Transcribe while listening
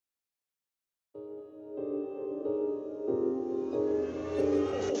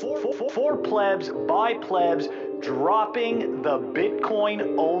For plebs, by plebs, dropping the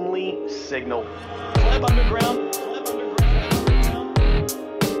Bitcoin only signal. Pleb Underground.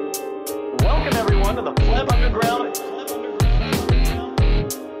 Welcome everyone to the Pleb Underground.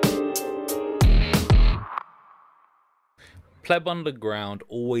 Pleb Underground,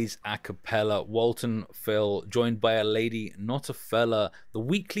 always a cappella. Walton, Phil, joined by a lady, not a fella. The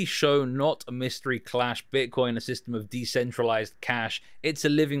weekly show, not a mystery clash. Bitcoin, a system of decentralized cash. It's a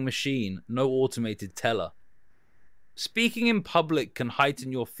living machine, no automated teller. Speaking in public can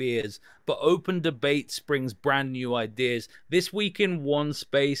heighten your fears, but open debate springs brand new ideas. This week in one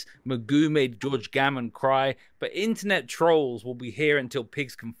space, Magoo made George Gammon cry, but internet trolls will be here until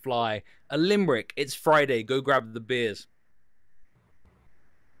pigs can fly. A limerick, it's Friday, go grab the beers.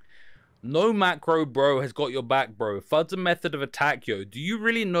 No macro bro has got your back, bro. FUD's a method of attack, yo. Do you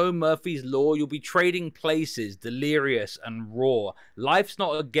really know Murphy's Law? You'll be trading places, delirious and raw. Life's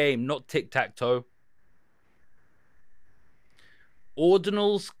not a game, not tic-tac-toe.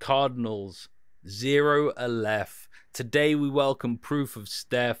 Ordinals, Cardinals, 0 Aleph. Today we welcome Proof of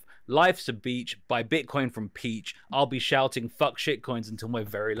Steph. Life's a beach, buy Bitcoin from Peach. I'll be shouting fuck shitcoins until my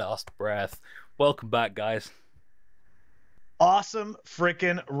very last breath. Welcome back, guys. Awesome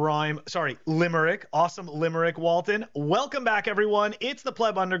freaking limerick. Awesome limerick, Walton. Welcome back, everyone. It's the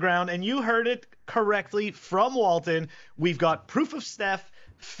Pleb Underground, and you heard it correctly from Walton. We've got Proof of Steph,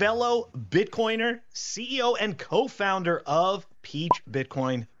 fellow Bitcoiner, CEO, and co-founder of Peach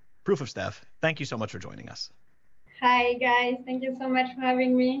Bitcoin. Proof of Steph, thank you so much for joining us. Hi, guys. Thank you so much for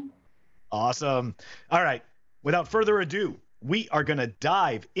having me. Awesome. All right. Without further ado, we are going to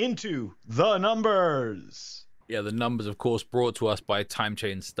dive into the numbers. Yeah, the numbers, of course, brought to us by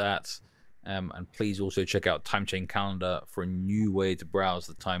TimeChain Stats. And please also check out TimeChain Calendar for a new way to browse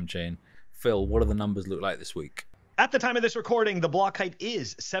the TimeChain. Phil, what do the numbers look like this week? At the time of this recording, the block height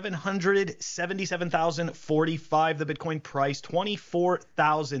is 777,045. The Bitcoin price,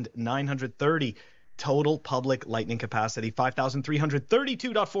 24,930. Total public lightning capacity,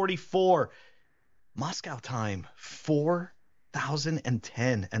 5,332.44. Moscow time,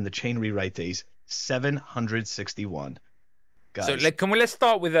 4,010. And the chain rewrite days, 761. Guys. So let's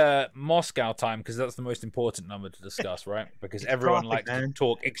start with Moscow time, because that's the most important number to discuss, right? Because everyone likes to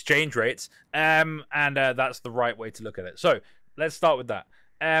talk exchange rates, and that's the right way to look at it. So let's start with that.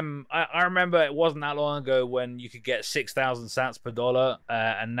 I remember it wasn't that long ago when you could get 6,000 sats per dollar,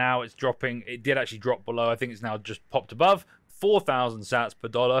 and now it's dropping. It did actually drop below. I think it's now just popped above 4,000 sats per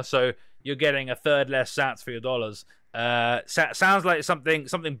dollar. So you're getting a third less sats for your dollars. Sounds like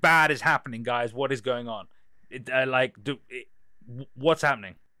something bad is happening, guys. What is going on? What's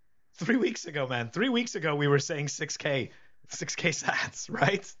happening? 3 weeks ago, man. 3 weeks ago, we were saying 6K sats,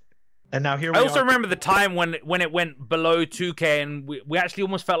 right? And now here we are. I also remember the time when it went below 2K, and we actually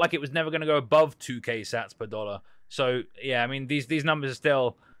almost felt like it was never going to go above 2K sats per dollar. So yeah, I mean these numbers are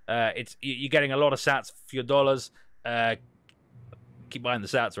still you're getting a lot of sats for your dollars. Keep buying the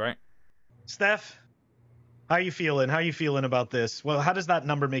sats, right? Steph, how you feeling? How you feeling about this? Well, how does that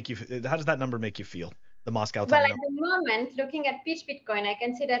number make you feel? The Moscow time. Well, at the moment, looking at Peach Bitcoin, I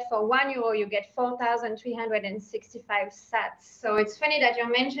can see that for €1 you get 4,365 sats. So it's funny that you're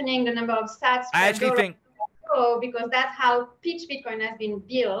mentioning the number of sats. I actually think because that's how Peach Bitcoin has been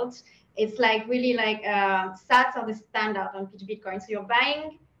built. It's like really like sats are the standard on Peach Bitcoin. So you're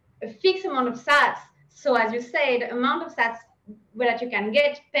buying a fixed amount of sats. So as you say, the amount of sats that you can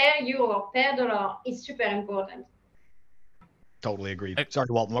get per euro or per dollar is super important. Totally agreed. Sorry,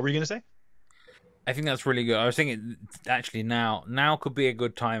 Walton, what were you going to say? I think that's really good. I was thinking actually now could be a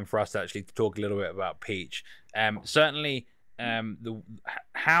good time for us actually to talk a little bit about Peach. Certainly,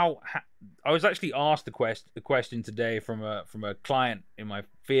 how I was actually asked the question today from a client in my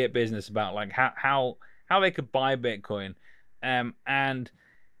fiat business about like how they could buy Bitcoin, and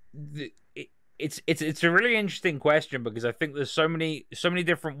it's a really interesting question because I think there's so many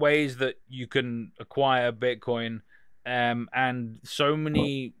different ways that you can acquire Bitcoin. And so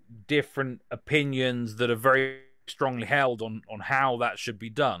many different opinions that are very strongly held on how that should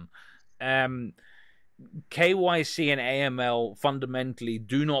be done. KYC and AML fundamentally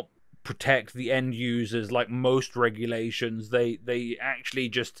do not protect the end users like most regulations. They actually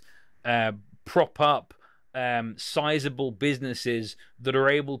just prop up sizable businesses that are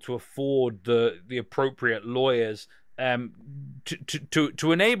able to afford the appropriate lawyers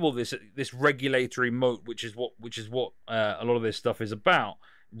to enable this regulatory moat, which is what a lot of this stuff is about.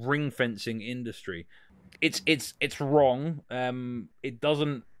 Ring fencing industry. It's wrong. It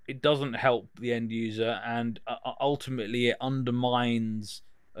doesn't help the end user, and ultimately it undermines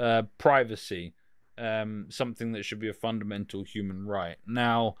privacy, something that should be a fundamental human right.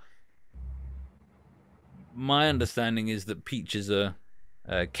 Now, my understanding is that Peach is a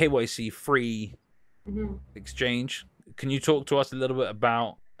KYC free exchange. Can you talk to us a little bit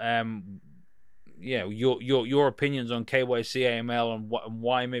about your opinions on KYC AML and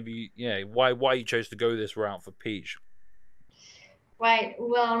why maybe why you chose to go this route for Peach? Right.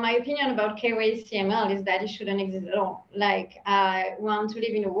 Well, my opinion about KYC AML is that it shouldn't exist at all. Like, I want to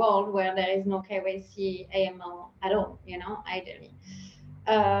live in a world where there is no KYC AML at all, ideally.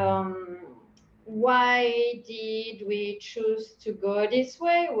 Why did we choose to go this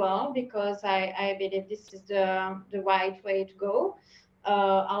way? Well, because I believe this is the right way to go.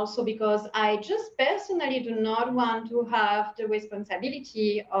 Also because I just personally do not want to have the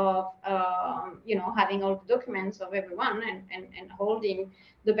responsibility of, having all the documents of everyone and holding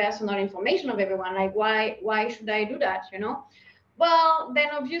the personal information of everyone. Like, why should I do that, Well, then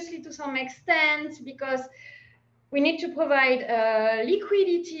obviously to some extent, because we need to provide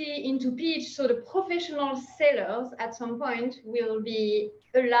liquidity into Peach, so the professional sellers at some point will be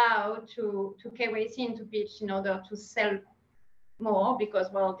allowed to KYC into Peach in order to sell more,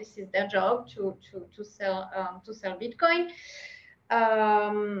 because, well, this is their job to sell Bitcoin.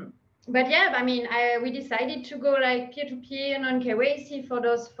 But yeah, I mean, we decided to go like peer-to-peer non-KYC for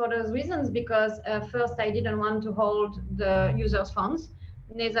those reasons, because first I didn't want to hold the users' funds,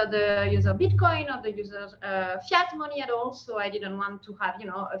 neither the user Bitcoin or the user's fiat money at all. So I didn't want to have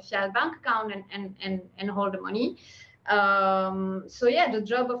a fiat bank account and hold the money. So yeah, the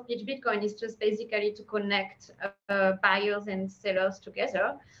job of Peach Bitcoin is just basically to connect buyers and sellers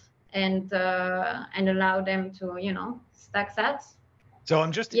together and allow them to stack sats. So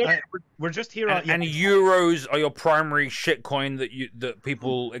I'm just we're just here and, and euros are your primary shitcoin that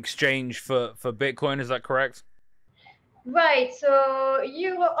people exchange for Bitcoin, is that correct? Right, so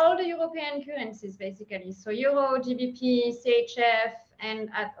all the European currencies basically. So Euro, GBP, CHF, and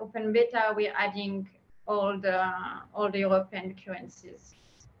at Open Beta we're adding all the European currencies.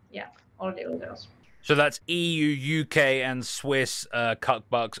 Yeah, all the others. So that's EU, UK, and Swiss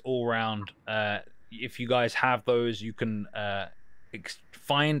cuckbucks all round. If you guys have those, you can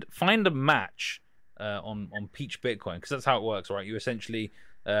find a match on Peach Bitcoin, because that's how it works, right? You essentially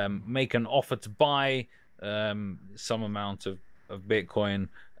make an offer to buy some amount of Bitcoin,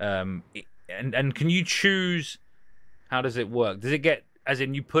 and can you choose? How does it work? Does it get, as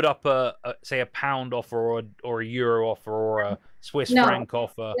in you put up say a pound offer or a euro offer or a Swiss franc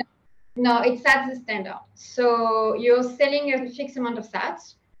offer? No, it's sats standard. So you're selling a fixed amount of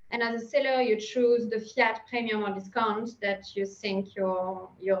sats, and as a seller you choose the fiat premium or discount that you think your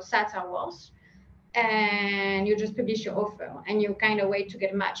sats are worth, and you just publish your offer and you kind of wait to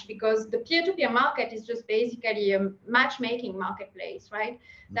get a match, because the peer-to-peer market is just basically a matchmaking marketplace, right?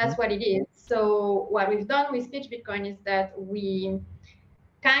 That's what it is. So what we've done with Peach Bitcoin is that we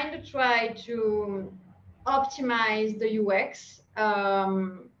kind of try to optimize the UX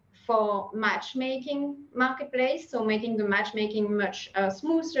for matchmaking marketplace, so making the matchmaking much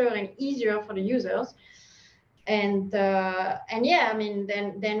smoother and easier for the users. And yeah, I mean,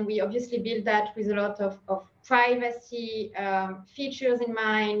 then we obviously build that with a lot of privacy features in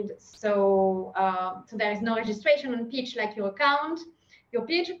mind. So there is no registration on Peach like your account. Your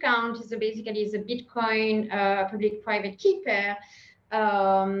Peach account is basically a Bitcoin public-private key pair,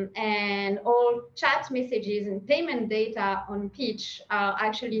 and all chat messages and payment data on Peach are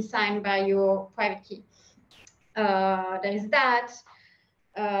actually signed by your private key. There is that.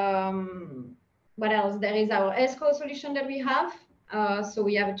 What else? There is our escrow solution that we have. So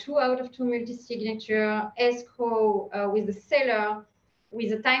we have a 2 out of 2 multi-signature escrow with the seller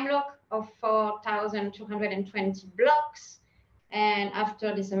with a time lock of 4,220 blocks. And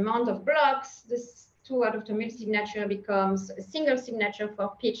after this amount of blocks, this 2 out of 2 multi-signature becomes a single signature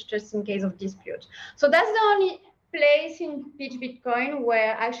for Peach, just in case of dispute. So that's the only place in Peach Bitcoin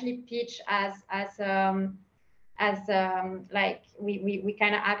where actually Peach like we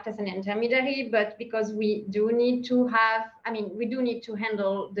kind of act as an intermediary, but because we do need to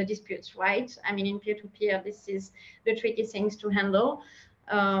handle the disputes, right? I mean, in peer-to-peer, this is the tricky things to handle,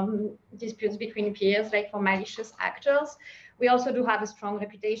 disputes between peers, like for malicious actors. We also do have a strong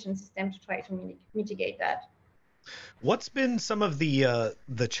reputation system to try to mitigate that. What's been some of the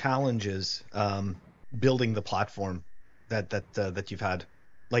challenges building the platform that you've had?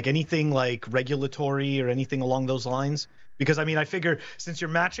 Like anything like regulatory or anything along those lines? Because I mean, I figure since you're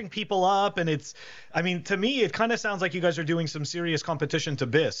matching people up, and to me, it kind of sounds like you guys are doing some serious competition to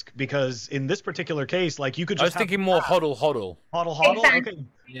BISC, because in this particular case, like you could just. I was thinking more hodl. Hodl. Exactly. Okay.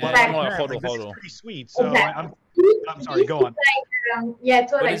 Yeah, Well, hodl. This is pretty sweet. So exactly. I'm sorry. Go on. Yeah,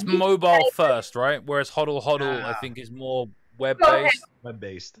 totally. But it's mobile first, right? Whereas hodl, I think, is more web-based.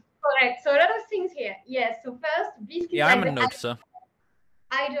 Web-based. Correct. So a lot of things things here. Yes. So first, Bisq is Yeah, like I'm a the noticer.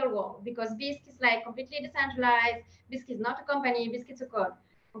 ideal world because Bisq is like completely decentralized. Bisq is not a company. Bisq is a code.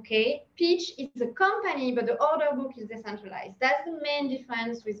 Okay. Pitch is a company, but the order book is decentralized. That's the main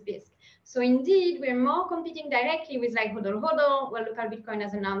difference with Bisq. So indeed, we're more competing directly with like Hodl Hodl. Well, local Bitcoin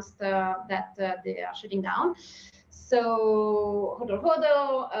has announced that they are shutting down. So Hodl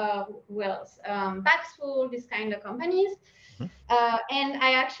Hodl, who else? Paxful, these kind of companies. And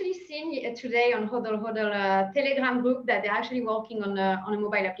I actually seen today on Hodl Hodl Telegram group that they're actually working on a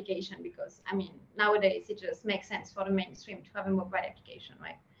mobile application because, I mean, nowadays it just makes sense for the mainstream to have a mobile application,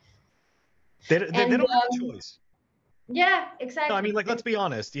 right? They don't have a choice. Yeah, exactly. No, I mean, like, let's be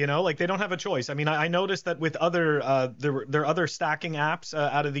honest, you know, like they don't have a choice. I mean, I noticed that with other, there are other stacking apps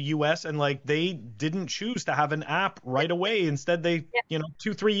out of the US, and like they didn't choose to have an app right away. Instead, they, you know,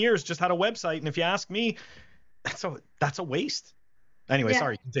 2-3 years just had a website. And if you ask me, that's a waste. Anyway,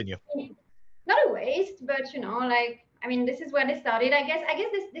 sorry, continue. Not a waste, but you know, like, I mean, this is where they started. I guess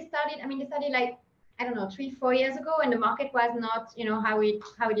they started. I mean, they started like, I don't know, 3-4 years ago, and the market was not, you know, how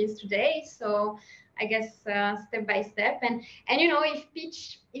it is today. So I guess step by step, and you know, if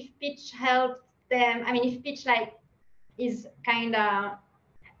pitch helped them, I mean, if pitch like is kind of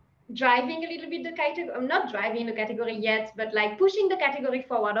driving a little bit the category, not driving the category yet, but like pushing the category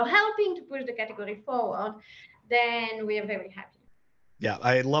forward or helping to push the category forward, then we are very happy. Yeah,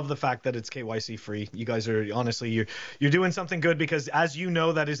 I love the fact that it's KYC free. You guys are honestly, you're doing something good because, as you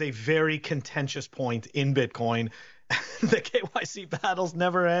know, that is a very contentious point in Bitcoin. The KYC battles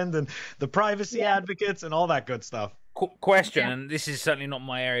never end, and the privacy advocates and all that good stuff. Question, and this is certainly not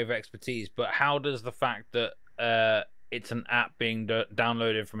my area of expertise, but how does the fact that it's an app being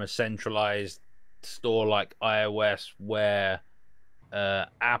downloaded from a centralized store like iOS, where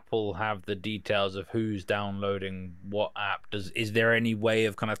Apple have the details of who's downloading what app, is there any way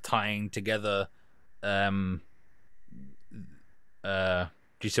of kind of tying together do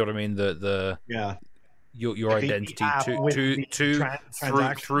you see what I mean, your like identity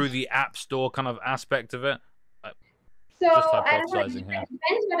through the app store kind of aspect of it? So I don't know, it depends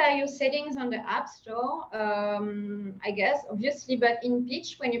what are your settings on the app store, I guess, obviously, but in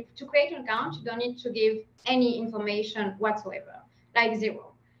Pitch, to create an account, you don't need to give any information whatsoever, like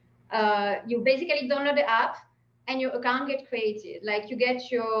zero. You basically download the app and your account gets created. Like you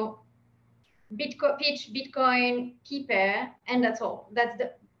get your Pitch Bitcoin key pair, and that's all. That's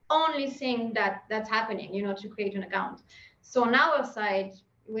the only thing that's happening, you know, to create an account. So on our side,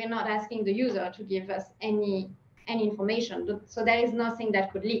 we're not asking the user to give us any information, so there is nothing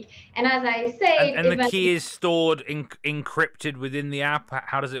that could leak. And as I say, and the key is stored encrypted within the app.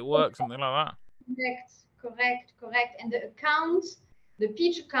 How does it work? Something like that? Correct. And the account, the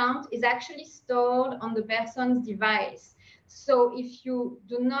Pitch account, is actually stored on the person's device. So if you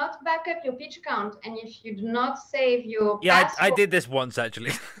do not back up your Pitch account and if you do not save your password, I did this once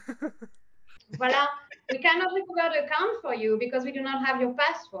actually. Voila. We cannot recover the account for you because we do not have your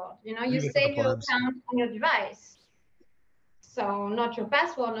password. You know, you save your account on your device. So not your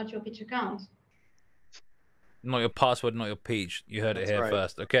password, not your Pitch account. Not your password, not your Pitch. You heard it here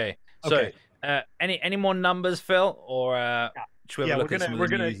first. Okay. So any more numbers, Phil, or should we have a look at some of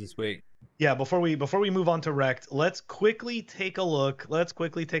the news this week? Yeah, before we move on to Rect, let's quickly take a look.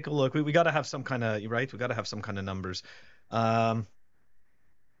 We got to have some kind of, right? We got to have some kind of numbers.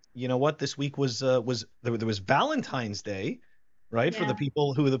 You know what? This week was there was Valentine's Day, right? Yeah. For the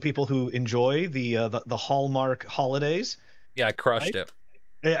people who enjoy the Hallmark holidays. Yeah, I crushed it.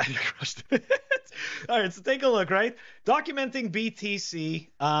 Yeah, you crushed it. All right, so take a look, right? Documenting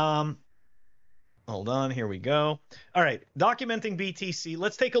BTC. Hold on, here we go. All right, documenting BTC.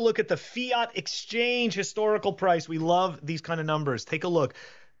 Let's take a look at the fiat exchange historical price. We love these kind of numbers. Take a look.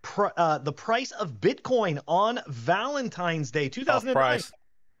 The price of Bitcoin on Valentine's Day, 2009. Price.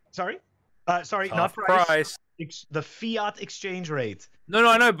 Sorry, not price. The fiat exchange rate. No,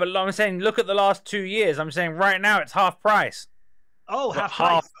 I know, but I'm saying look at the last 2 years. I'm saying right now it's half price. Oh, half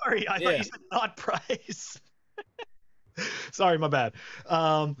price. Sorry, I thought you said not price. Sorry, my bad.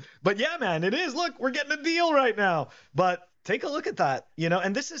 But yeah, man, it is. Look, we're getting a deal right now. But take a look at that, you know,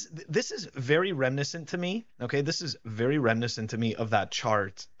 and this is very reminiscent to me. Okay, this is very reminiscent to me of that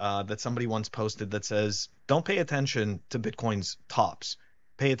chart that somebody once posted that says, "Don't pay attention to Bitcoin's tops.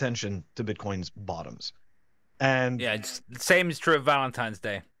 Pay attention to Bitcoin's bottoms." And yeah, it's the same is true of Valentine's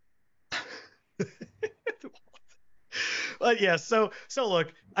Day. But yeah, so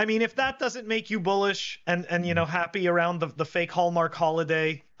look, I mean, if that doesn't make you bullish and you know, happy around the fake Hallmark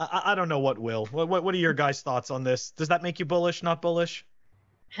holiday, I don't know what will. What are your guys' thoughts on this? Does that make you bullish, not bullish?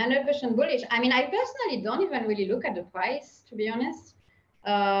 100% bullish. I mean, I personally don't even really look at the price, to be honest.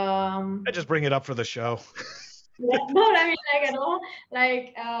 Um, I just bring it up for the show. yeah, no, I mean, like at all.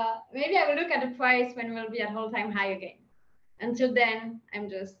 Like maybe I will look at the price when we'll be at all-time high again. Until then, I'm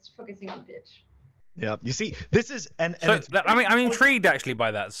just focusing on pitch. Yeah, you see, this is and So it's I'm intrigued actually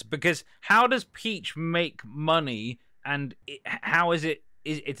by that, because how does Peach make money, and how is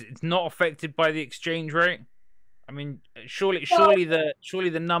it's not affected by the exchange rate? I mean, surely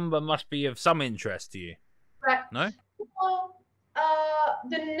the number must be of some interest to you. Right. No? Well,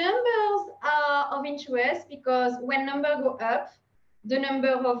 the numbers are of interest because when numbers go up, the number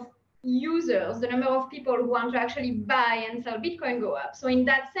of users, the number of people who want to actually buy and sell Bitcoin go up. So in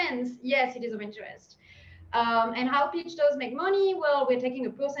that sense, yes, it is of interest. And how Pitch does make money? Well, we're taking a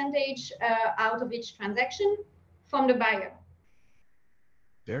percentage out of each transaction from the buyer.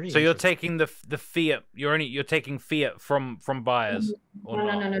 So you're taking the fiat. You're taking fiat from buyers. No.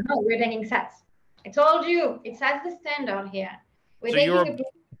 We're taking sats. I told you, it's as the standard here. We're taking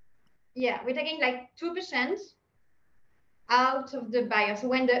like 2% out of the buyer. So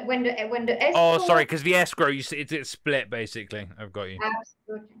when the escrow. Oh, sorry, because the escrow, it's split basically. I've got you.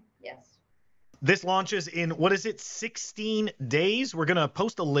 Absolutely, yes. This launches in 16 days. We're gonna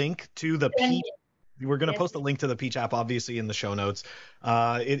post a link to the Peach. We're gonna post a link to the Peach app, obviously, in the show notes.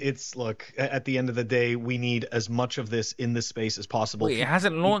 Look, at the end of the day, we need as much of this in this space as possible. Wait, it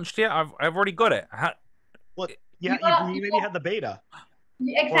hasn't launched yet. I've already got it. You maybe had the beta.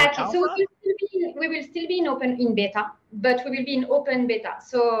 Exactly. So we will still be in beta, but we will be in open beta.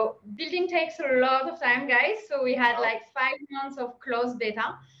 So building takes a lot of time, guys. So we had like 5 months of closed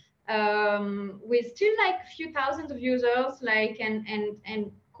beta. With still like a few thousands of users,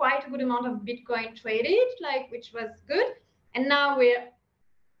 and quite a good amount of Bitcoin traded, which was good. And now we're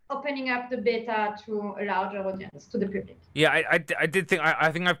opening up the beta to a larger audience, to the public. Yeah, I did think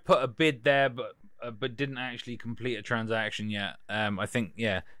I think I've put a bid there, but didn't actually complete a transaction yet. I think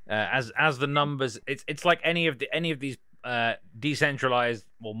as the numbers, it's like any of these decentralized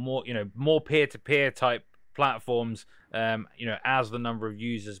or more peer-to-peer type platforms. As the number of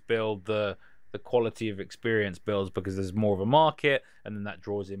users build, the quality of experience builds, because there's more of a market, and then that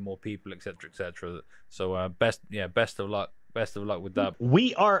draws in more people, etc., etc. So best of luck with that.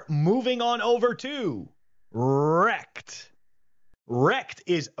 We are moving on over to Rekt. Rekt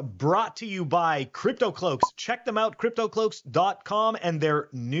is brought to you by CryptoCloaks. Check them out, cryptocloaks.com, and their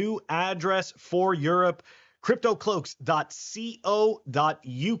new address for Europe,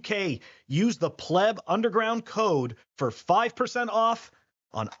 cryptocloaks.co.uk. Use the pleb underground code for 5% off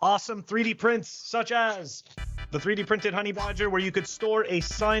on awesome 3D prints, such as the 3D printed Honey Badger, where you could store a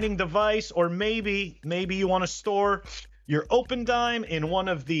signing device, or maybe you want to store your open dime in one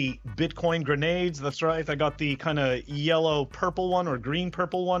of the Bitcoin grenades. That's right. I got the kind of yellow purple one, or green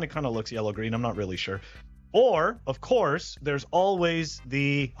purple one. It kind of looks yellow green. I'm not really sure. Or, of course, there's always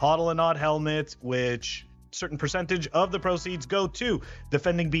the HODL and Odd helmet, which certain percentage of the proceeds go to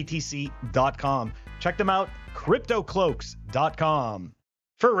defendingbtc.com. Check them out, cryptocloaks.com.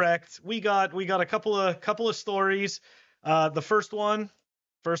 For Rekt, we got a couple of stories. The first one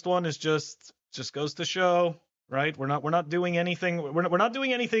is just goes to show, right? We're not doing anything. We're not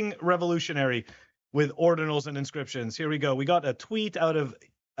doing anything revolutionary with ordinals and inscriptions. Here we go. We got a tweet out of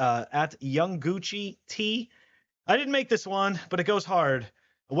at Young Gucci T. I didn't make this one, but it goes hard.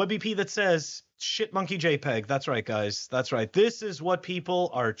 A WebP that says shit monkey JPEG. That's right, guys. That's right. This is what people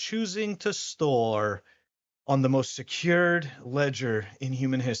are choosing to store on the most secured ledger in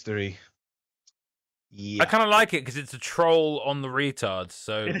human history. Yeah. I kind of like it because it's a troll on the retards.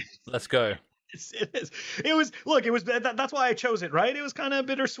 So let's go. It is. It was. Look. It was. That's why I chose it. Right. It was kind of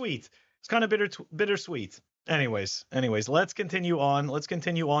bittersweet. It's kind of bittersweet. Anyways. Let's continue on.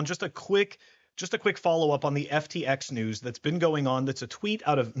 Just a quick follow up on the FTX news that's been going on. That's a tweet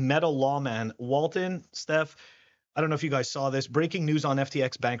out of Meta Lawman Walton. Steph, I don't know if you guys saw this. Breaking news on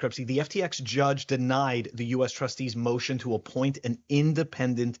FTX bankruptcy. The FTX judge denied the U.S. trustee's motion to appoint an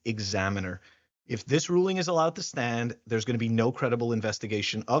independent examiner. If this ruling is allowed to stand, there's going to be no credible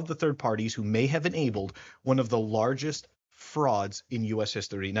investigation of the third parties who may have enabled one of the largest frauds in U.S.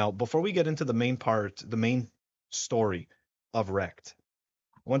 history. Now, before we get into the main story of Rekt,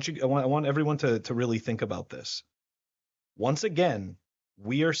 I want everyone to really think about this. Once again,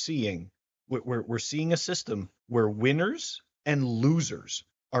 we're seeing a system where winners and losers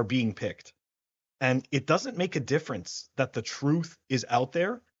are being picked. And it doesn't make a difference that the truth is out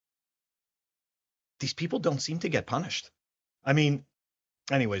there. These people don't seem to get punished. I mean,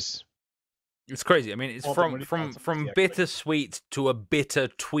 anyways. It's crazy. I mean, it's from bittersweet to a bitter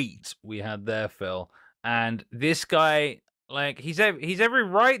tweet we had there, Phil. And this guy, Like he's every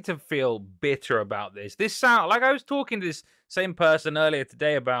right to feel bitter about this. This sound like I was talking to this same person earlier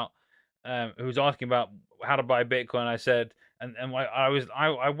today about who was asking about how to buy Bitcoin. I said, and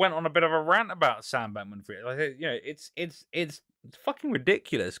I went on a bit of a rant about Sam Bankman-Fried. I said, it's fucking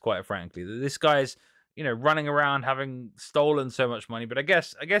ridiculous, quite frankly, that this guy's running around having stolen so much money. But I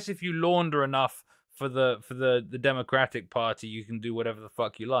guess if you launder enough for the Democratic Party, you can do whatever the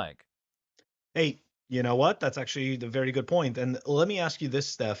fuck you like. Hey, you know what? That's actually a very good point. And let me ask you this,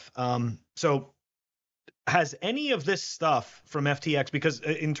 Steph. So has any of this stuff from FTX, because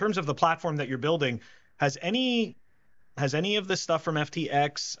in terms of the platform that you're building, has any of this stuff from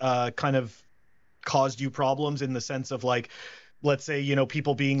FTX kind of caused you problems in the sense of like, let's say,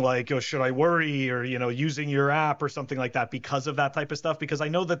 people being like, oh, should I worry, or, using your app or something like that because of that type of stuff? Because I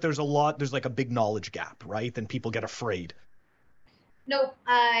know that there's like a big knowledge gap, right? And people get afraid. Nope,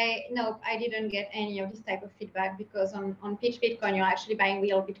 I didn't get any of this type of feedback, because on Pitch Bitcoin, you're actually buying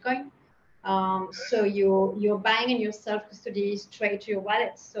real Bitcoin. So you're buying and you self-custody straight to your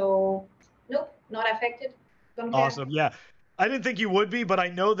wallet. So nope, not affected. Don't care. Awesome. Yeah. I didn't think you would be, but I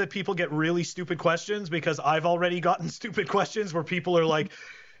know that people get really stupid questions, because I've already gotten stupid questions where people are like,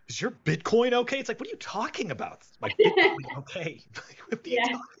 is your Bitcoin okay? It's like, what are you talking about? My Bitcoin okay. What are you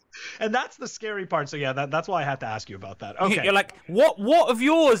talking? And that's the scary part. So yeah, that's why I had to ask you about that. Okay. You're like, what of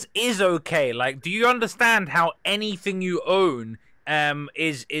yours is okay? Like, do you understand how anything you own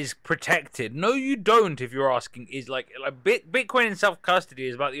is protected? No, you don't. If you're asking, is like Bitcoin in self-custody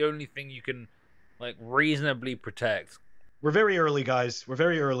is about the only thing you can like reasonably protect. We're very early, guys. We're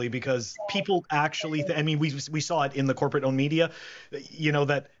very early, because people actually, we saw it in the corporate-owned media,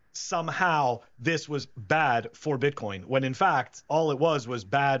 that somehow this was bad for Bitcoin, when in fact, all it was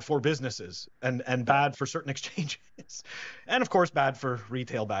bad for businesses and bad for certain exchanges. And of course, bad for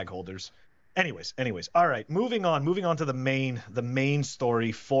retail bag holders. Anyways. All right, moving on to the main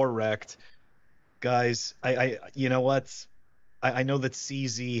story for Rect. Guys, you know what? I know that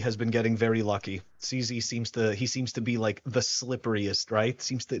CZ has been getting very lucky. CZ seems to be like the slipperiest, right?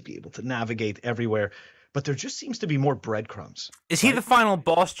 Seems to be able to navigate everywhere, but there just seems to be more breadcrumbs. Is he the final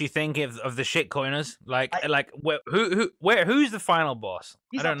boss, do you think, of the shitcoiners? Who's the final boss?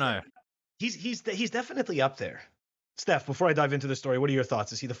 I don't know. He's definitely up there. Steph, before I dive into the story, what are your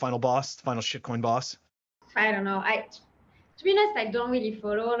thoughts? Is he the final boss, the final shitcoin boss? I don't know. To be honest, I don't really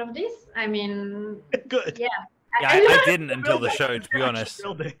follow all of this. I mean, good. Yeah. Yeah, I didn't until the show, to be honest.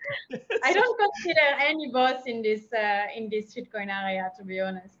 I don't consider any boss in this shitcoin area, to be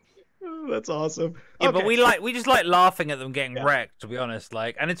honest. Oh, that's awesome. Yeah, okay. But we just like laughing at them getting wrecked, to be honest.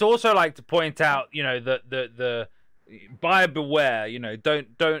 Like, and it's also like to point out, the buyer beware.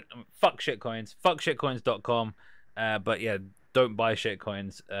 Don't fuck shitcoins, but yeah, don't buy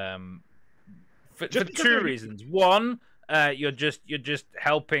shitcoins. For two reasons. One, you're just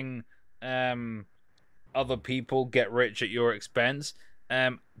helping other people get rich at your expense.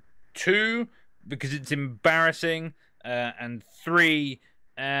 Two, because it's embarrassing. And three,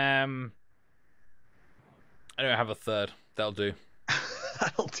 I don't have a third. That'll do.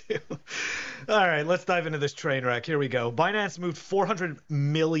 That'll do. All right, let's dive into this train wreck. Here we go. Binance moved $400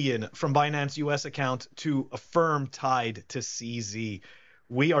 million from Binance US account to a firm tied to CZ.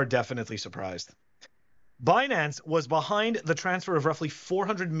 We are definitely surprised. Binance was behind the transfer of roughly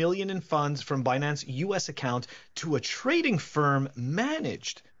 $400 million in funds from Binance US account to a trading firm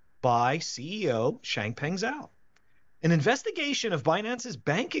managed by CEO Changpeng Zhao. An investigation of Binance's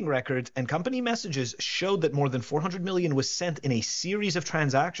banking records and company messages showed that more than $400 million was sent in a series of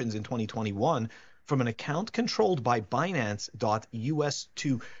transactions in 2021 from an account controlled by Binance.US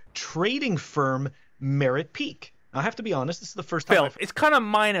to trading firm Merit Peak. I have to be honest, this is the first time. Phil, it's kind of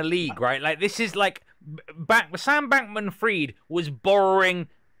minor league, right? Like, this is like Sam Bankman-Fried was borrowing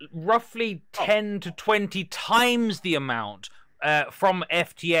roughly 10 to 20 times the amount from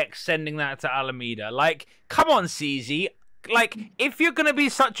FTX, sending that to Alameda. Like, come on, CZ. Like, if you're going to be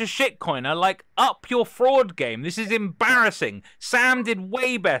such a shitcoiner, like, up your fraud game. This is embarrassing. Sam did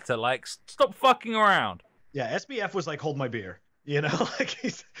way better. Like, stop fucking around. Yeah, SBF was like, hold my beer. Like,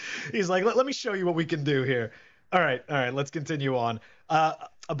 he's like, let me show you what we can do here. All right, let's continue on. A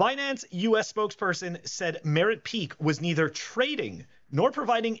Binance US spokesperson said Merit Peak was neither trading nor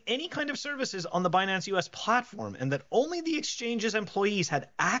providing any kind of services on the Binance US platform, and that only the exchange's employees had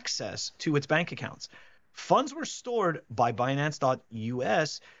access to its bank accounts. Funds were stored by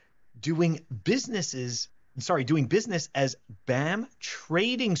Binance.US doing business as BAM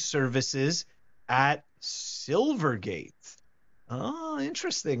Trading Services at Silvergate. Oh,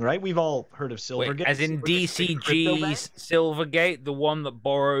 interesting, right? We've all heard of Silvergate. Wait, as in DCG's Silvergate, the one that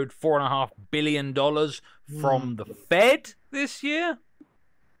borrowed $4.5 billion from the Fed? this year.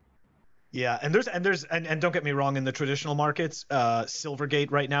 Yeah, and don't get me wrong, in the traditional markets,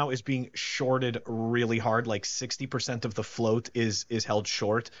 Silvergate right now is being shorted really hard. Like 60% of the float is held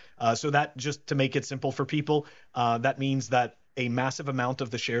short. So that, just to make it simple for people, that means that a massive amount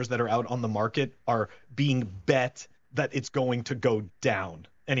of the shares that are out on the market are being bet that it's going to go down.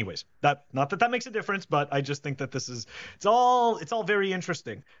 Anyways, not that makes a difference, but I just think that it's all very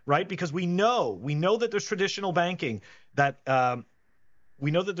interesting, right? Because we know that there's traditional banking that we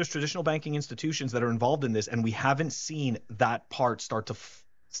know that there's traditional banking institutions that are involved in this, and we haven't seen that part start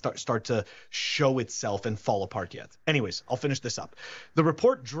to show itself and fall apart yet. Anyways, I'll finish this up. The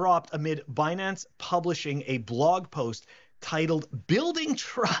report dropped amid Binance publishing a blog post titled "Building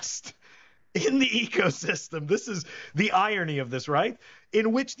Trust in the Ecosystem." This is the irony of this, right?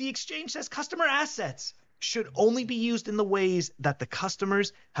 In which the exchange says customer assets should only be used in the ways that the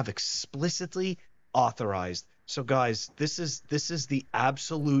customers have explicitly authorized. So guys, this is the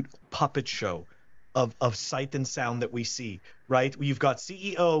absolute puppet show of sight and sound that we see, right? You've got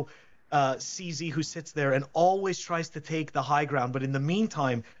CEO CZ who sits there and always tries to take the high ground, but in the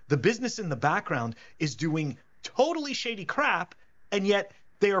meantime, the business in the background is doing totally shady crap, and yet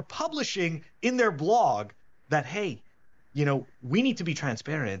they are publishing in their blog that, hey, we need to be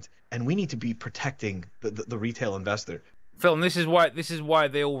transparent and we need to be protecting the retail investor. Phil, and this is why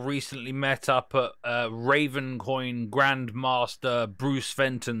they all recently met up at Ravencoin Grandmaster Bruce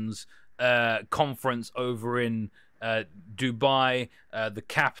Fenton's conference over in Dubai, the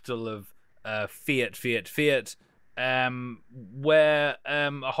capital of fiat, where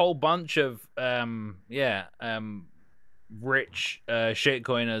a whole bunch of rich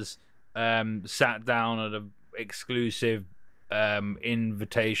shitcoiners sat down at an exclusive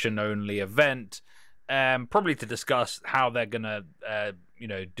invitation-only event. Probably to discuss how they're gonna,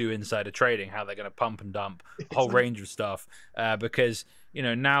 do insider trading, how they're gonna pump and dump a whole range of stuff. Because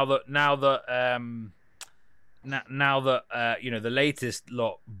now that the latest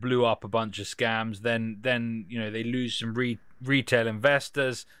lot blew up a bunch of scams, then they lose some retail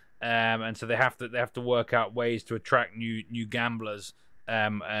investors, and so they have to work out ways to attract new gamblers.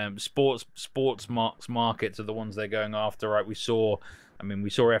 Sports markets are the ones they're going after, right? We saw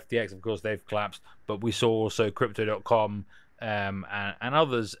FTX, of course, they've collapsed, but we saw also Crypto.com and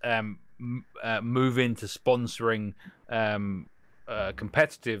others move into sponsoring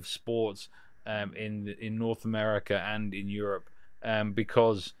competitive sports in North America and in Europe,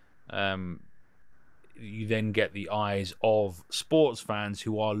 because you then get the eyes of sports fans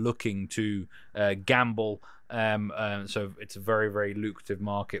who are looking to gamble. So it's a very, very lucrative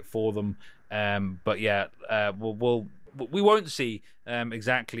market for them. But yeah, we won't see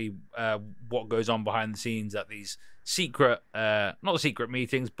exactly what goes on behind the scenes at these secret, not secret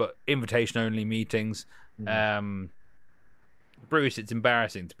meetings, but invitation-only meetings. Mm-hmm. Bruce, it's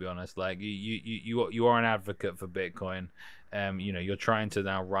embarrassing, to be honest. Like you are an advocate for Bitcoin. You're trying to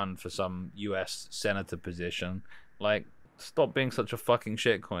now run for some U.S. senator position. Like, stop being such a fucking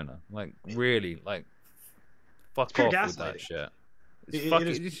shitcoiner. Like, really, like, fuck off with that shit.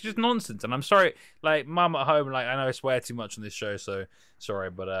 It's just nonsense, and I'm sorry, like, mum at home, like, I know I swear too much on this show, so sorry,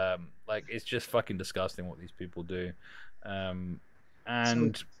 but like, it's just fucking disgusting what these people do. And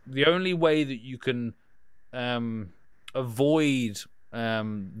the only way that you can avoid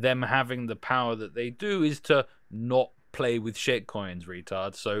them having the power that they do is to not play with shitcoins,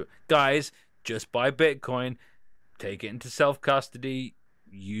 retards. So guys, just buy Bitcoin, take it into self-custody,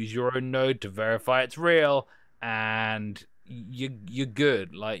 use your own node to verify it's real, and you're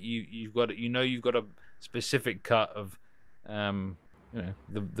good. Like, you've got a specific cut of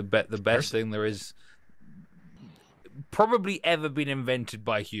the best thing there is probably ever been invented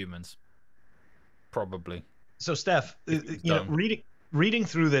by humans. Probably. So Steph, reading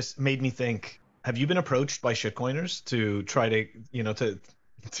through this made me think, have you been approached by shitcoiners to try to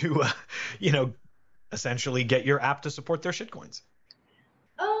essentially get your app to support their shitcoins?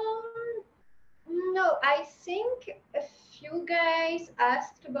 No, I think a few guys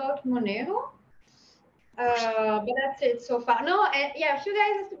asked about Monero, but that's it so far. No, a few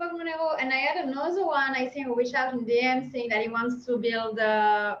guys asked about Monero, and I had another one, I think, reached out in DM saying that he wants to build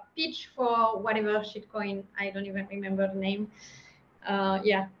a pitch for whatever shitcoin. I don't even remember the name.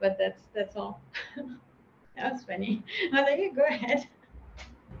 But that's all. That was funny. I was like, go ahead.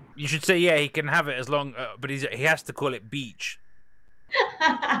 You should say, yeah, he can have it as long, but he has to call it Beach.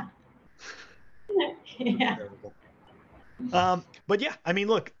 Yeah. But yeah, I mean,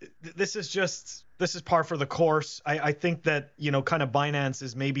 look, this is par for the course. I think that, kind of Binance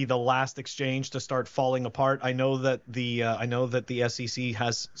is maybe the last exchange to start falling apart. I know that the SEC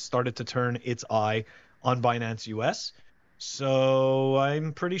has started to turn its eye on Binance US. So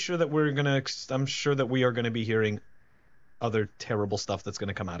I'm pretty sure that I'm sure that we are gonna be hearing other terrible stuff that's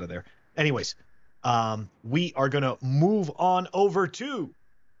gonna come out of there. Anyways, we are gonna move on over to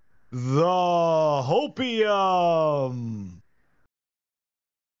the Hopium.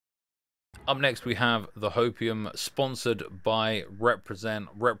 Up next, we have the Hopium, sponsored by Represent.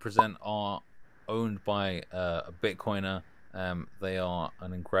 Represent are owned by a Bitcoiner. They are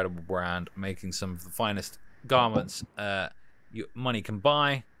an incredible brand, making some of the finest garments money can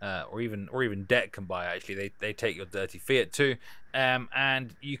buy, or even debt can buy. Actually, they take your dirty fiat too,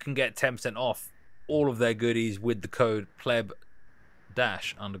 and you can get 10% off all of their goodies with the code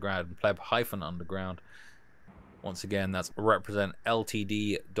pleb-underground and pleb-underground. Once again, that's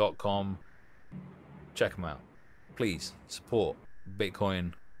representltd.com. Check them out. Please support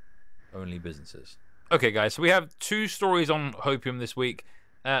Bitcoin only businesses. Okay, guys, so we have two stories on Hopium this week.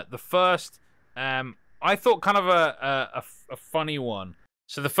 The first, I thought kind of a funny one.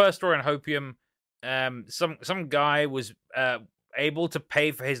 So the first story on Hopium, some guy was able to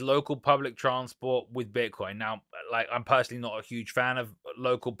pay for his local public transport with Bitcoin. Now, like, I'm personally not a huge fan of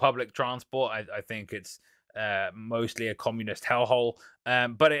local public transport. I think it's mostly a communist hellhole.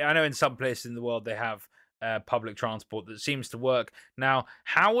 But I know in some places in the world they have public transport that seems to work. Now,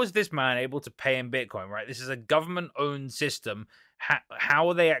 how was this man able to pay in Bitcoin, right? This is a government-owned system. How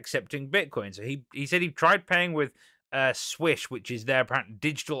are they accepting Bitcoin? So he said he tried paying with Swish, which is their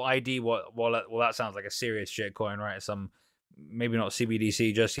digital ID wallet. Well, that sounds like a serious shitcoin, right? Maybe not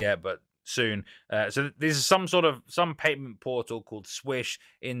CBDC just yet, but soon. So this is some payment portal called Swish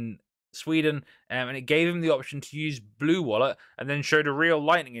in Sweden, and it gave him the option to use Blue Wallet, and then showed a real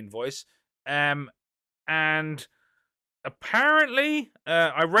Lightning invoice. And apparently,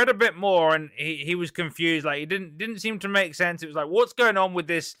 I read a bit more, and he was confused. Like, it didn't seem to make sense. It was like, what's going on with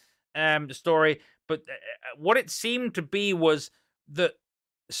this story? But what it seemed to be was that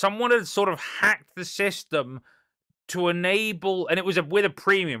someone had sort of hacked the system to enable, and it was with a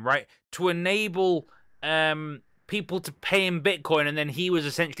premium, right? To enable people to pay in Bitcoin, and then he was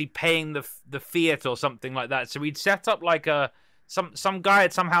essentially paying the fiat or something like that. So he'd set up like some guy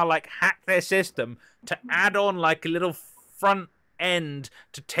had somehow like hacked their system to add on like a little front end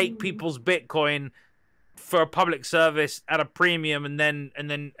to take people's Bitcoin for a public service at a premium, and then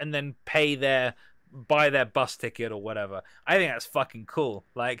buy their bus ticket or whatever. I think that's fucking cool.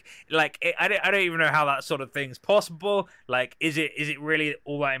 I don't even know how that sort of thing's possible. Like, is it really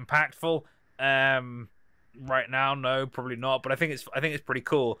all that impactful? Right now, no, probably not. But I think it's pretty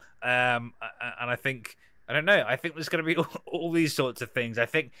cool. And I think, I don't know. I think there's going to be all these sorts of things. I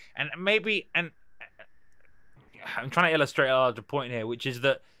think, and maybe, and I'm trying to illustrate a larger point here, which is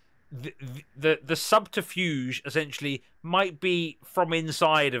that the subterfuge essentially might be from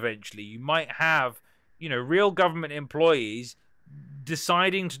inside. Eventually, you might have, real government employees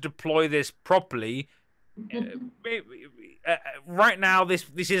deciding to deploy this properly. Right now, this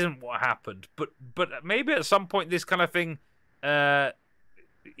isn't what happened, but maybe at some point this kind of thing, does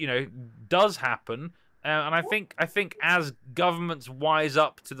happen. And I think as governments wise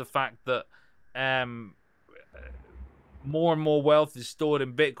up to the fact that more and more wealth is stored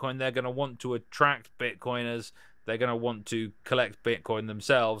in Bitcoin, they're going to want to attract Bitcoiners. They're going to want to collect Bitcoin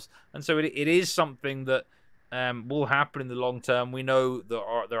themselves, and so it is something that will happen in the long term. We know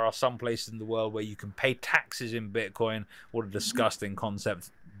there are some places in the world where you can pay taxes in Bitcoin. What a disgusting concept!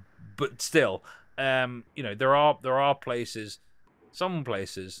 But still, there are places, some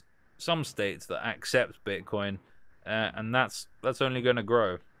states that accept Bitcoin, and that's only going to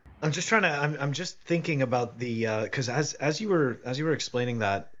grow. I'm just thinking about the because as you were explaining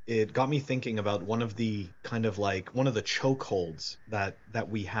that, it got me thinking about one of the chokeholds that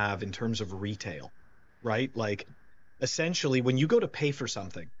we have in terms of retail, right? Like, essentially, when you go to pay for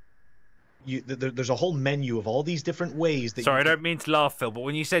something, there's a whole menu of all these different ways that. Sorry, I don't mean to laugh, Phil, but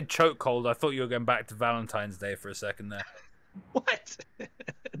when you said chokehold, I thought you were going back to Valentine's Day for a second there. What?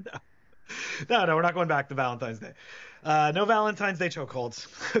 No, we're not going back to Valentine's Day. No Valentine's Day chokeholds.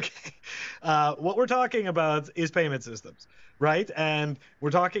 Okay. What we're talking about is payment systems, right? And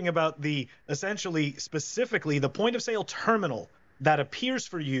we're talking about specifically the point of sale terminal that appears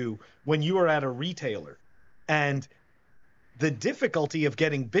for you when you are at a retailer, and the difficulty of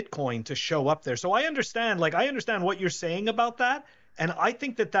getting Bitcoin to show up there. So I understand what you're saying about that, and I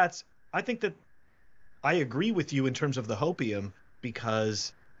think that I agree with you in terms of the Hopium,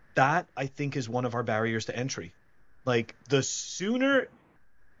 because that, I think, is one of our barriers to entry. Like, the sooner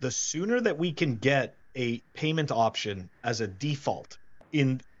that we can get a payment option as a default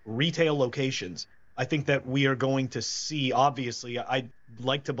in retail locations, I think that we are going to see, obviously, I'd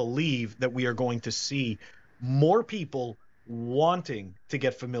like to believe that we are going to see more people wanting to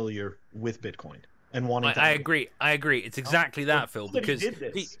get familiar with Bitcoin and wanting to. I agree. It's exactly that, Phil, because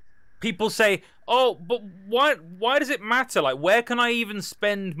people say, "Oh, but why does it matter? Like, where can I even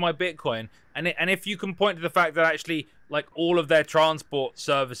spend my Bitcoin?" And if you can point to the fact that actually, like, all of their transport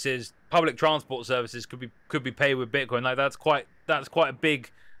services, public transport services, could be paid with Bitcoin, like that's quite a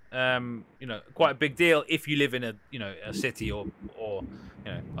big, quite a big deal if you live in a city or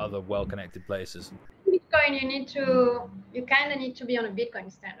other well-connected places. Bitcoin, you kind of need to be on a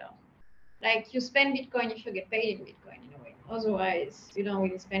Bitcoin standard. Like, you spend Bitcoin if you get paid in Bitcoin in a way. Otherwise, you don't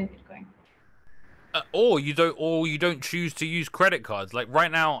really spend Bitcoin. Or you don't choose to use credit cards. Like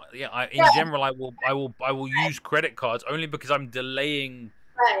right now, in general, I will use credit cards only because I'm delaying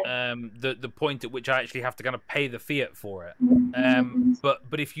the point at which I actually have to kind of pay the fiat for it.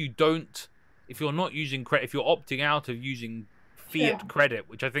 But if you're not using credit, if you're opting out of using fiat credit,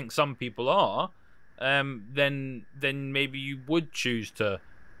 which I think some people are, then maybe you would choose to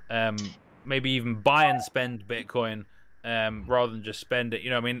maybe even buy and spend Bitcoin rather than just spend it.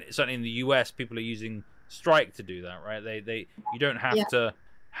 I mean, certainly in the US, people are using Strike to do that, right? You don't have to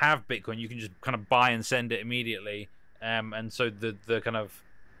have Bitcoin. You can just kind of buy and send it immediately. And so the kind of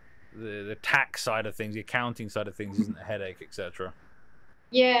the tax side of things, the accounting side of things isn't a headache, etc.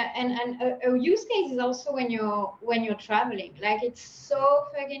 Yeah, and a use case is also when you're traveling. Like, it's so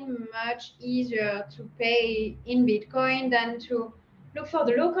fucking much easier to pay in Bitcoin than to look for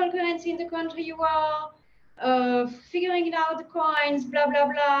the local currency in the country you are, figuring out the coins, blah blah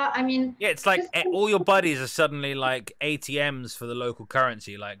blah. I mean, yeah, it's like all your buddies are suddenly like ATMs for the local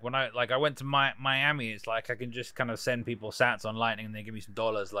currency. Like when I went to Miami, it's like I can just kind of send people sats on Lightning and they give me some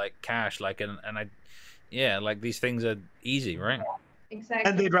dollars like cash. Like and like these things are easy, right?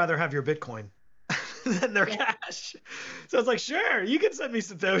 Exactly. And they'd rather have your Bitcoin than their cash. So it's like, sure, you can send me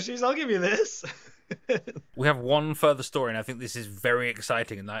Satoshis. I'll give you this. We have one further story, and I think this is very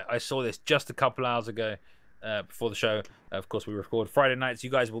exciting. And I saw this just a couple hours ago before the show. Of course, we record Friday nights. You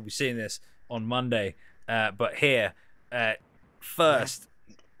guys will be seeing this on Monday. But here, first,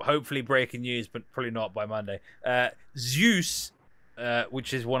 hopefully breaking news, but probably not by Monday. Zeus,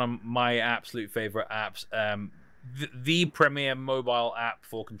 which is one of my absolute favorite apps, the premier mobile app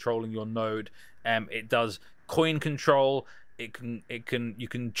for controlling your node. It does coin control. You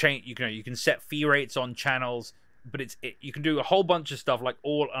can change. You can set fee rates on channels, but you can do a whole bunch of stuff. Like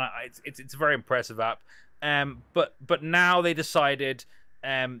it's a very impressive app. But now they decided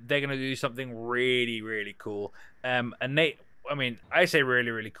they're going to do something really, really cool. And I say really,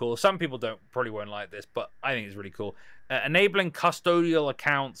 really cool. Some people probably won't like this, but I think it's really cool. Enabling custodial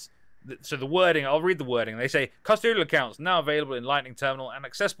accounts. So the wording, I'll read the wording. They say, custodial accounts now available in Lightning Terminal and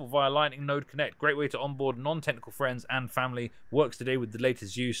accessible via Lightning Node Connect. Great way to onboard non-technical friends and family. Works today with the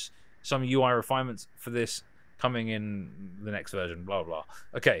latest use. Some UI refinements for this coming in the next version, blah, blah.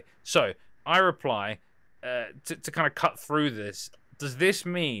 Okay, so I reply to kind of cut through this. Does this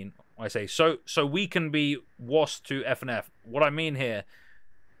mean, I say, so we can be WAS to FNF? What I mean here,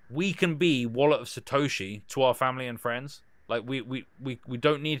 we can be Wallet of Satoshi to our family and friends? Like we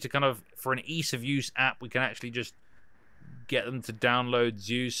don't need to kind of, for an ease of use app, we can actually just get them to download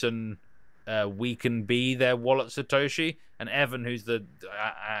Zeus and we can be their wallet Satoshi. And Evan, who's the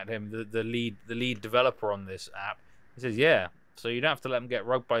lead developer on this app, he says, yeah, so you don't have to let them get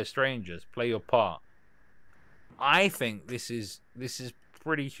rugged by strangers. Play your part. I think this is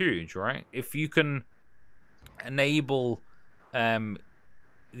pretty huge, right? If you can enable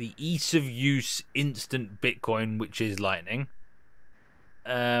the ease of use instant Bitcoin, which is Lightning,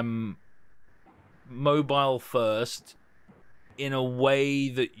 mobile first, in a way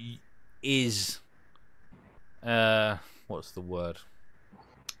that is what's the word?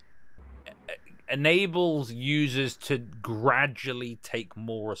 Enables users to gradually take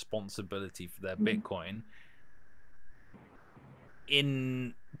more responsibility for their Bitcoin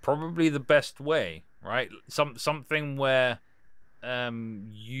in probably the best way, right? Something where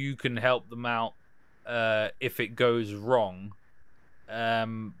you can help them out if it goes wrong,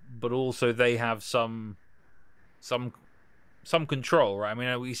 but also they have some control, right? I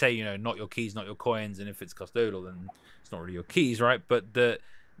mean, we say, not your keys, not your coins, and if it's custodial, then it's not really your keys, right? But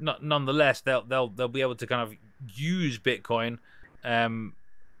nonetheless, they'll be able to kind of use Bitcoin in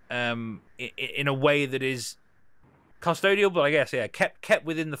a way that is custodial, but I guess kept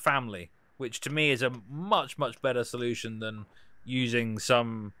within the family, which to me is a much better solution than using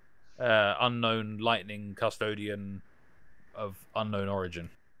some unknown Lightning custodian of unknown origin.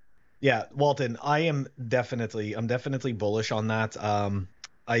 Yeah, Walton, I'm definitely bullish on that.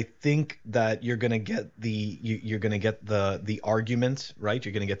 I think that you're gonna get the argument, right?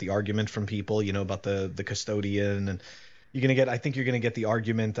 You're gonna get the argument from people, about the custodian, and I think you're gonna get the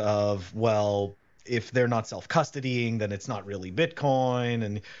argument of, well, if they're not self-custodying, then it's not really Bitcoin,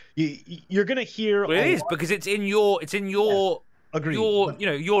 and you're gonna hear. Well, it is because it's in your agreed.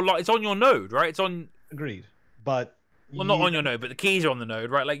 It's on your node, right? It's on. Agreed, but well, not on your node, but the keys are on the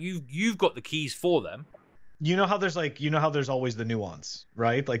node, right? Like you've got the keys for them. You know how there's always the nuance,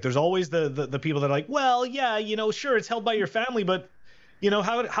 right? Like there's always the people that are like, well, yeah, sure, it's held by your family, but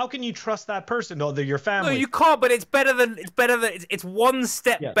how can you trust that person? No, they're your family. No, you can't. But it's one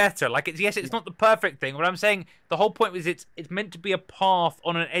step better. Like it's not the perfect thing. What I'm saying, the whole point was it's meant to be a path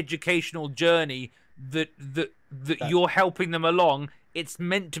on an educational journey that you're helping them along. It's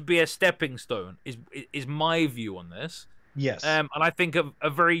meant to be a stepping stone. Is my view on this. Yes. And I think a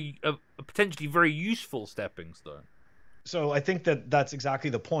potentially very useful stepping stone. So I think that's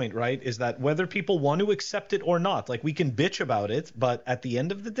exactly the point, right? Is that whether people want to accept it or not, like we can bitch about it, but at the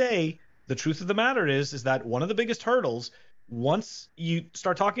end of the day, the truth of the matter is that one of the biggest hurdles, once you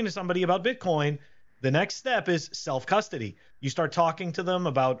start talking to somebody about Bitcoin, the next step is self-custody. You start talking to them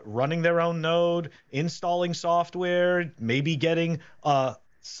about running their own node, installing software, maybe getting a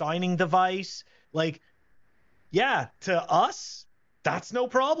signing device. Like, yeah, to us, that's no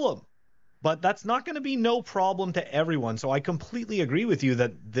problem. But that's not going to be no problem to everyone. So I completely agree with you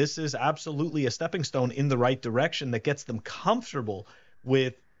that this is absolutely a stepping stone in the right direction that gets them comfortable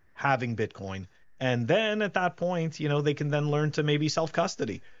with having Bitcoin. And then at that point, they can then learn to maybe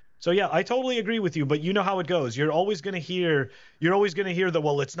self-custody. So yeah, I totally agree with you, but you know how it goes. You're always going to hear that,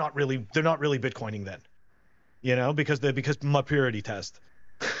 well, they're not really Bitcoining then, because my purity test.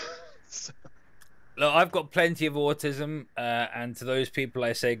 So. Look, I've got plenty of autism, and to those people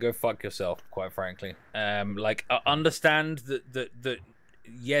I say, go fuck yourself, quite frankly. Understand that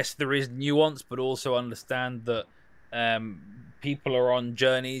yes, there is nuance, but also understand that people are on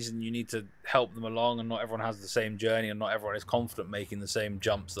journeys and you need to help them along, and not everyone has the same journey, and not everyone is confident making the same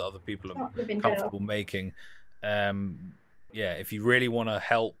jumps that other people are comfortable making. If you really want to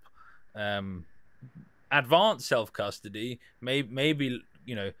help advance self-custody, maybe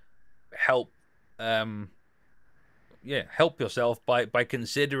help help yourself by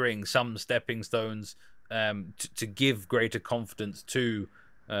considering some stepping stones to give greater confidence to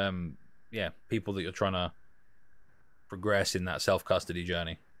people that you're trying to progress in that self-custody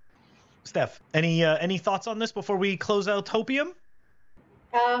journey. Steph, any thoughts on this before we close out Topium?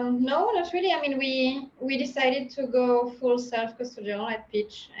 No, not really. I mean, we decided to go full self-custodial at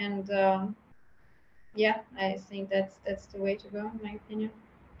Pitch, and I think that's the way to go, in my opinion.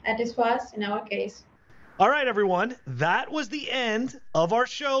 At least for us, in our case. All right, everyone. That was the end of our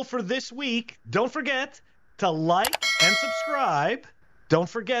show for this week. Don't forget to like and subscribe. Don't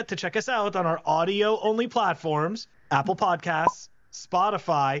forget to check us out on our audio-only platforms, Apple Podcasts,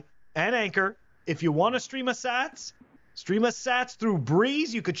 Spotify, and Anchor. If you want to stream us sats through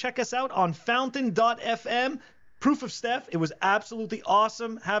Breeze. You could check us out on fountain.fm. ProofOfSteph, it was absolutely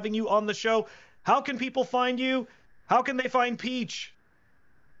awesome having you on the show. How can people find you? How can they find Peach?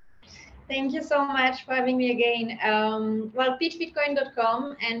 Thank you so much for having me again.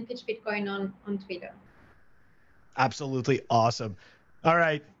 Peachbitcoin.com and peachbitcoin on Twitter. Absolutely awesome. All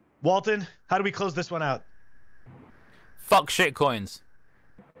right, Walton, how do we close this one out? Fuck shitcoins.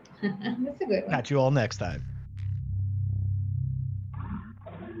 That's a good one. Catch you all next time.